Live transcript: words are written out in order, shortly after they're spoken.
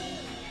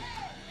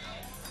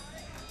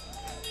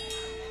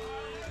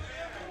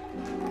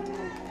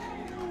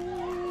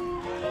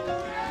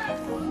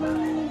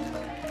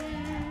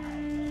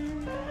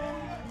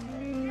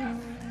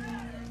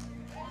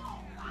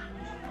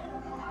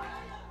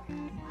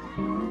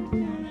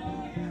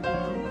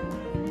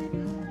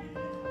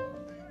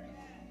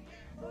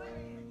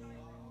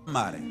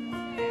Mighty.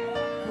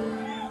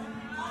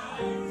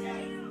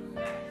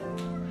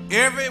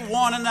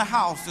 Everyone in the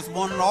house this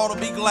morning ought to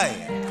be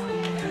glad,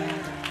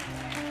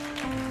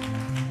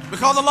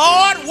 because the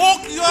Lord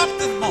woke you up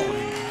this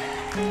morning.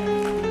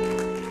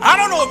 I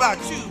don't know about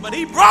you, but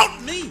he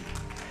brought me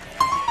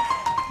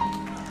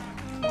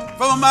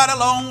from a mighty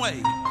long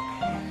way.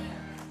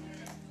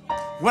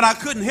 When I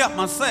couldn't help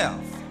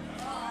myself,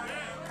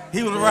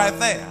 he was right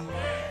there.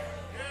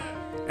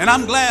 And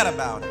I'm glad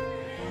about it.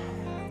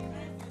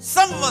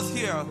 Some of us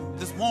here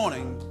this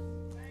morning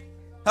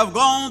have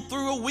gone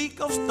through a week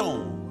of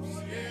storms.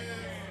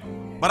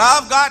 But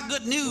I've got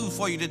good news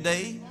for you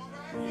today.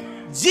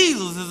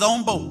 Jesus is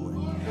on board.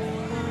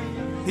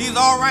 He's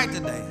all right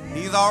today.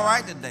 He's all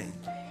right today.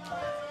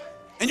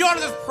 And you ought to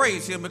just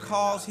praise him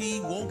because he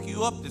woke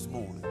you up this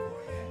morning.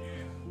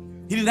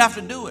 He didn't have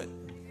to do it,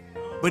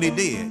 but he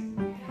did.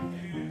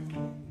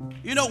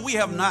 You know, we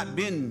have not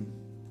been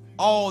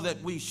all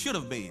that we should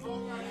have been.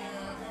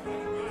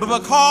 But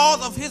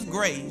because of his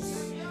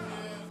grace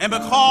and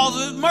because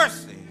of his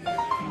mercy,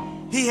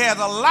 he has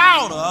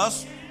allowed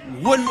us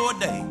one more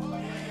day.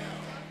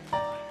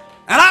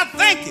 And I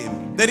thank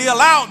him that he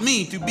allowed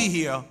me to be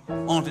here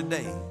on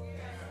today.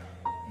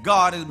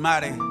 God is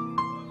mighty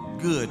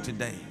good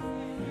today.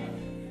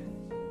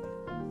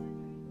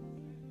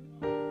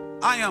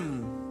 I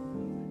am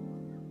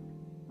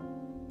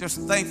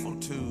just thankful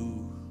to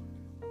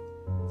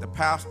the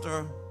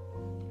pastor,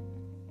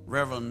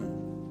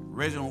 Reverend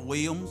Reginald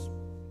William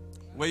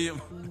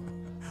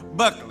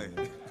Buckley.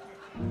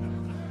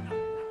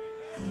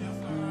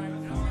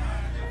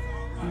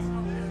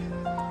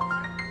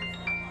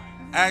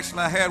 Actually,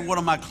 I had one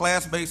of my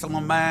classmates on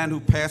my mind who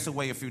passed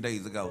away a few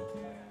days ago.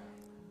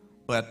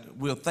 But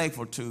we're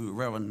thankful to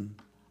Reverend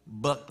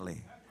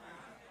Buckley,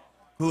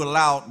 who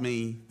allowed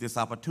me this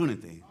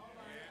opportunity.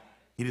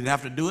 He didn't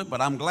have to do it, but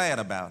I'm glad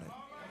about it.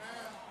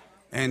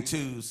 And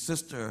to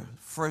Sister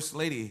First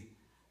Lady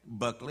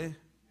Buckley,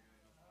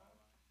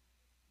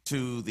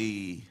 to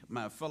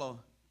my fellow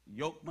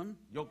yoke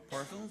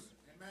persons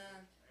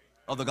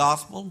of the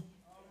gospel,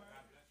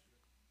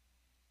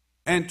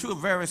 and to a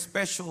very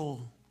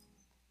special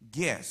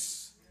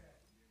guest,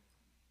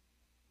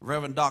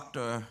 Reverend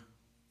Dr.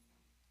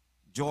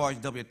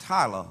 George W.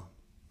 Tyler,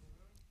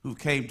 who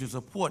came to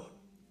support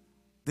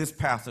this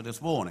pastor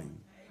this morning.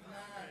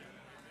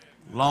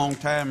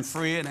 Longtime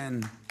friend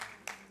and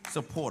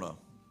supporter.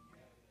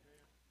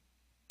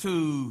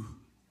 To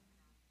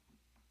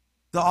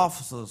the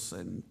officers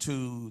and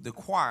to the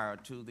choir,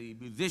 to the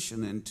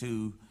musician, and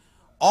to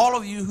all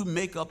of you who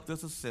make up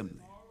this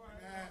assembly.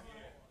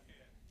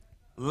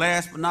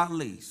 Last but not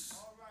least,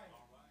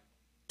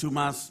 to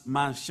my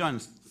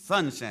sunshine.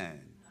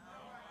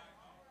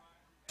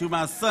 To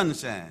my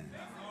sunshine.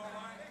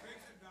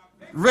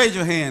 Raise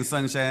your hand,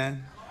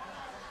 sunshine.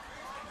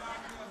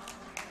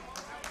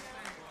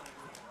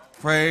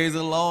 Praise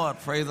the Lord,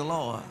 praise the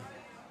Lord.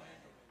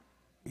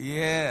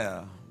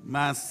 Yeah,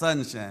 my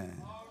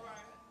sunshine.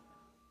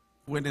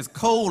 When it's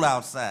cold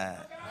outside.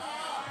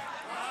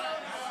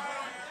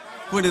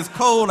 When it's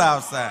cold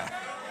outside.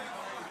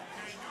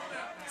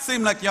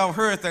 Seems like y'all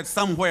heard that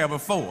somewhere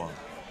before.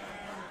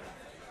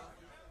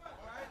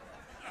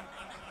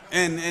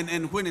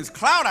 And when it's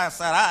cloud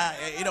outside,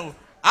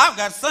 I've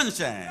got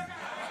sunshine.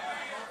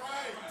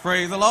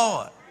 Praise the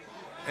Lord.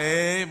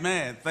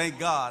 Amen. Thank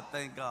God.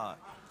 Thank God.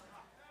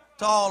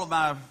 To all of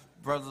my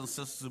brothers and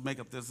sisters who make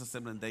up this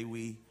assembly today,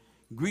 we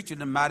greet you in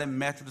the mighty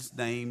matchless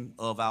name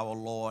of our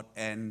Lord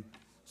and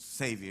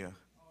Savior,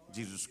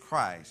 Jesus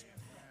Christ.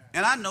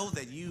 And I know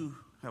that you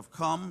have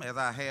come, as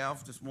I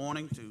have this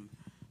morning, to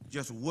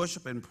just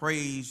worship and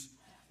praise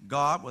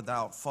God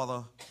without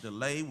further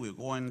delay. We're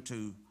going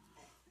to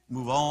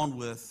move on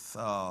with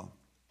the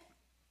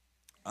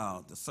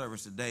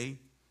service today.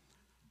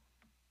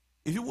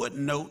 If you would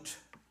note,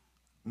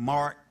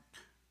 Mark,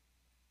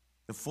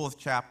 the 4th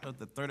chapter,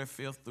 the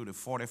 35th through the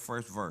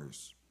 41st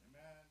verse.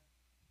 Amen.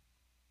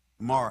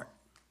 Mark,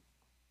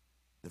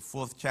 the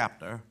 4th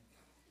chapter,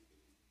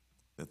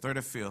 the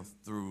 35th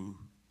through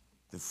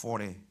the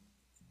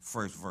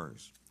 41st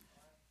verse.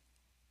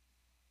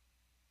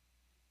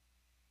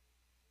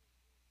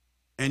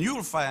 And you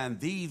will find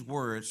these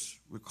words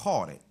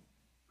recorded.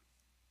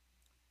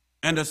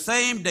 And the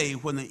same day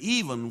when the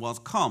even was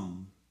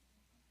come,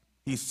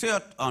 he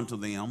said unto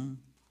them,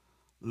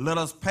 let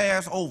us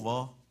pass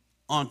over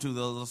unto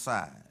the other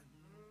side.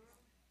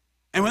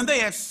 And when they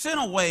had sent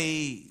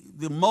away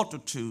the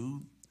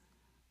multitude,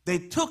 they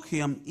took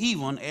him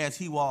even as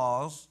he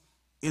was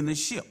in the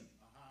ship.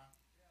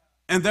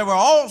 And there were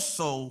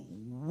also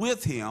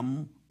with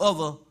him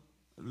other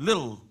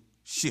little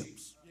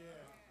ships.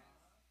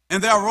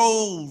 And there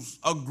arose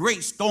a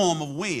great storm of wind